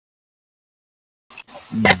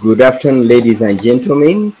Good afternoon, ladies and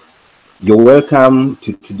gentlemen. You're welcome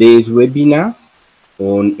to today's webinar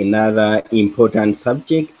on another important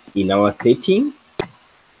subject in our setting.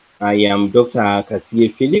 I am Dr.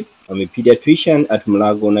 Kasirye Phillip. I'm a pediatrician at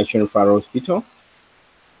Mulago National Referral Hospital,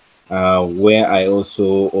 where I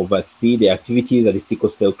also oversee the activities at the Sickle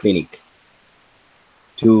Cell Clinic.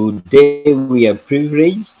 Today, we are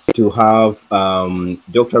privileged to have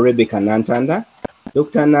Dr. Rebecca Nantanda.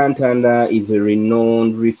 Dr. Nantanda is a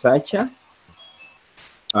renowned researcher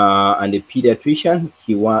and a pediatrician.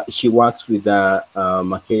 She works with the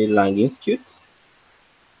Mackay Lung Institute.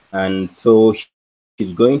 And so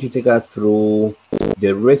she's going to take us through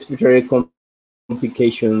the respiratory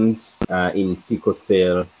complications in sickle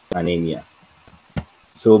cell anemia.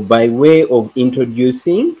 So by way of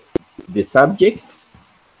introducing the subject,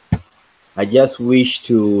 I just wish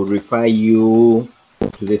to refer you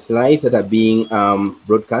to the slides that are being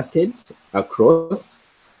broadcasted across.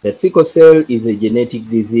 That sickle cell is a genetic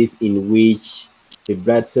disease in which the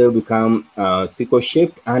blood cell become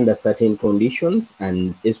sickle-shaped under certain conditions,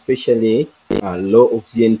 and especially low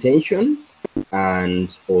oxygen tension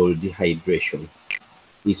and or dehydration.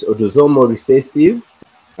 It's autosomal recessive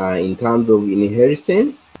in terms of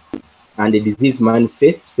inheritance, and the disease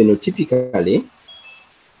manifests phenotypically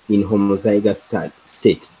in homozygous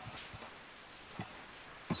state.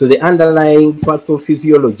 So the underlying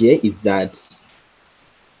pathophysiology is that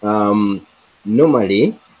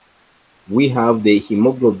normally we have the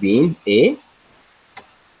hemoglobin A,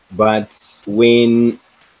 but when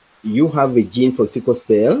you have a gene for sickle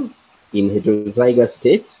cell in heterozygous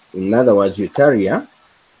state, in other words, eukarya,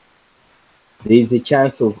 there is a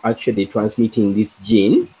chance of actually transmitting this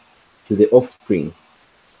gene to the offspring.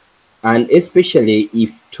 And especially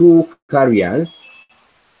if two carriers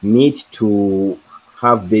need to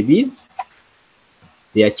have babies,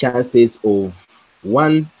 there are chances of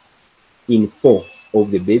 1 in 4 of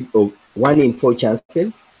the baby, of 1 in 4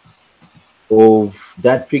 chances of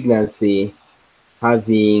that pregnancy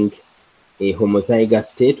having a homozygous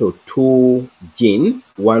state or 2 genes,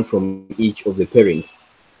 1 from each of the parents.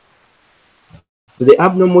 So the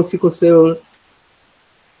abnormal sickle cell,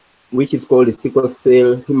 which is called a sickle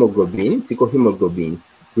cell hemoglobin, sickle hemoglobin,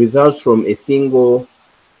 results from a single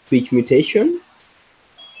switch mutation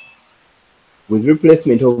with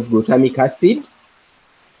replacement of glutamic acid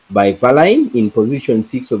by valine in position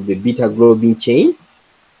 6 of the beta globin chain,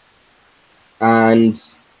 and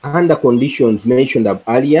under conditions mentioned up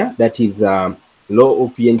earlier, that is low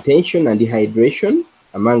oxygen tension and dehydration,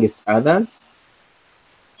 amongst others.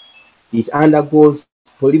 It undergoes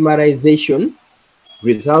polymerization,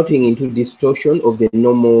 resulting into distortion of the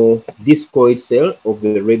normal discoid cell of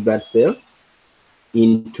the red blood cell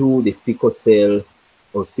into the sickle cell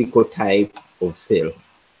or sickle type of cell.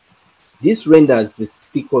 This renders the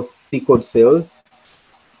sickled cells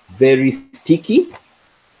very sticky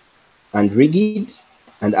and rigid,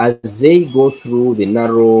 and as they go through the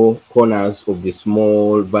narrow corners of the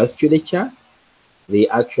small vasculature, they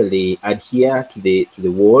actually adhere to the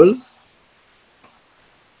walls,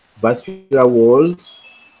 vascular walls,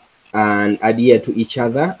 and adhere to each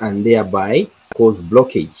other, and thereby cause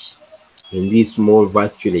blockage in these small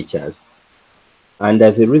vasculatures. And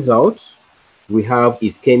as a result, we have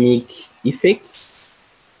ischemic effects,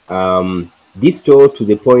 distal to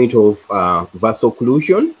the point of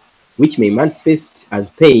vasocclusion, which may manifest as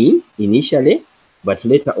pain initially, but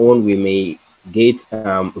later on we may get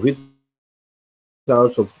results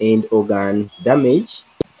of end organ damage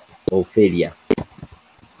or failure.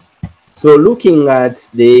 So looking at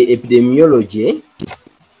the epidemiology,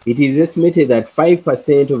 it is estimated that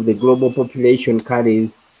 5% of the global population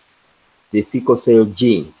carries the sickle cell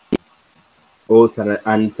gene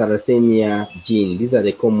and thalassemia gene. These are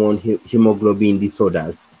the common hemoglobin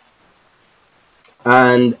disorders.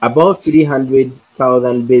 And about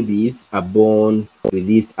 300,000 babies are born with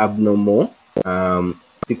this abnormal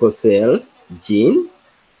sickle cell gene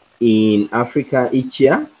in Africa each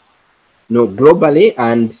year, no, globally,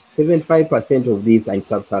 and 75% of these are in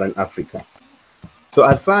sub-Saharan Africa. So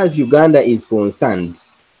as far as Uganda is concerned,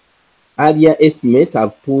 earlier estimates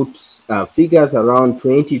have put figures around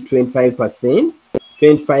 20 to 25%,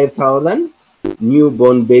 25,000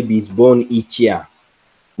 newborn babies born each year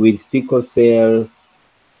with sickle cell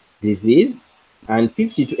disease, and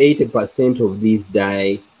 50 to 80% of these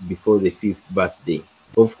die before the 5th birthday.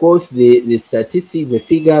 Of course, the statistics, the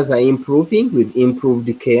figures are improving with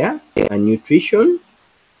improved care and nutrition,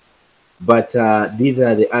 but these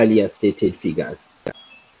are the earlier stated figures.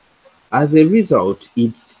 As a result,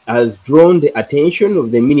 it has drawn the attention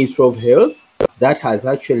of the Ministry of Health that has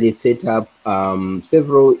actually set up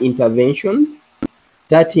several interventions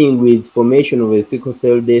starting with formation of a sickle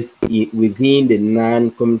cell desk within the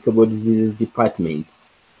non-communicable diseases department.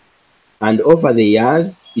 And over the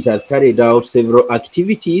years, it has carried out several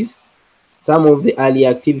activities. Some of the early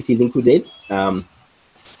activities included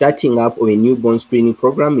starting up of a newborn screening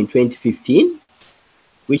program in 2015,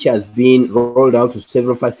 which has been rolled out to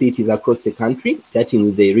several facilities across the country, starting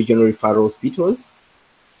with the regional referral hospitals,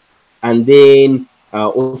 and then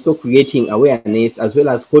also creating awareness as well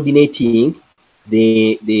as coordinating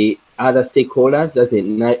the other stakeholders, that's a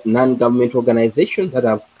non-government organizations that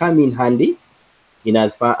have come in handy in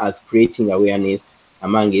as far as creating awareness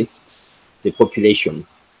amongst the population.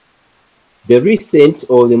 The recent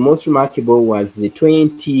or the most remarkable was the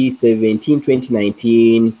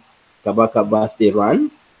 2017-2019 Kabaka Birthday Run,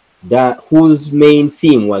 whose main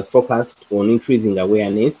theme was focused on increasing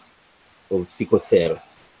awareness of sickle cell.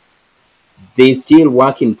 There's still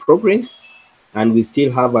work in progress, and we still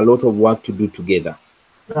have a lot of work to do together.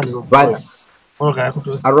 But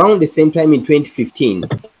around the same time in 2015,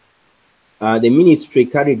 the ministry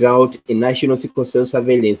carried out a national sickle cell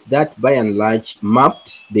surveillance that by and large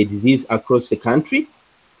mapped the disease across the country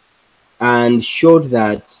and showed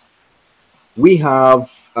that we have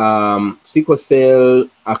sickle cell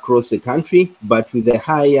across the country, but with a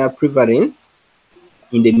higher prevalence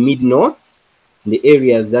in the mid-north, the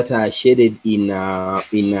areas that are shaded in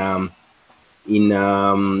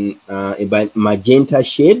magenta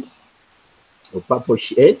shade or purple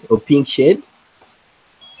shade or pink shade,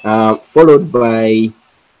 followed by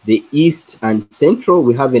the east and central.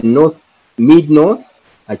 We have a mid-north,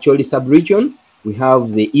 actually sub-region. We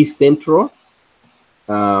have the east central,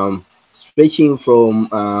 stretching from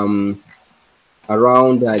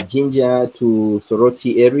around Jinja to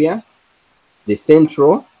Soroti area. The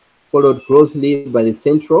central, followed closely by the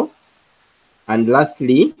central, and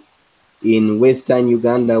lastly, in western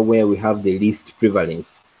Uganda, where we have the least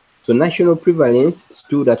prevalence. So national prevalence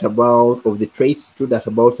stood at about, of the traits stood at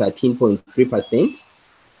about 13.3%,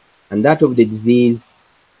 and that of the disease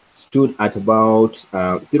stood at about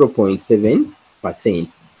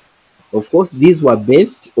 0.7%. Of course, these were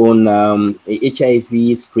based on a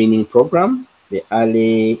HIV screening program, the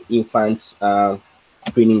early infant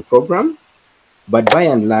screening program, but by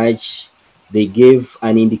and large, they gave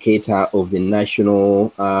an indicator of the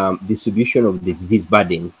national distribution of the disease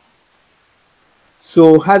burden.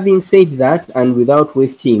 So having said that, and without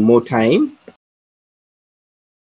wasting more time,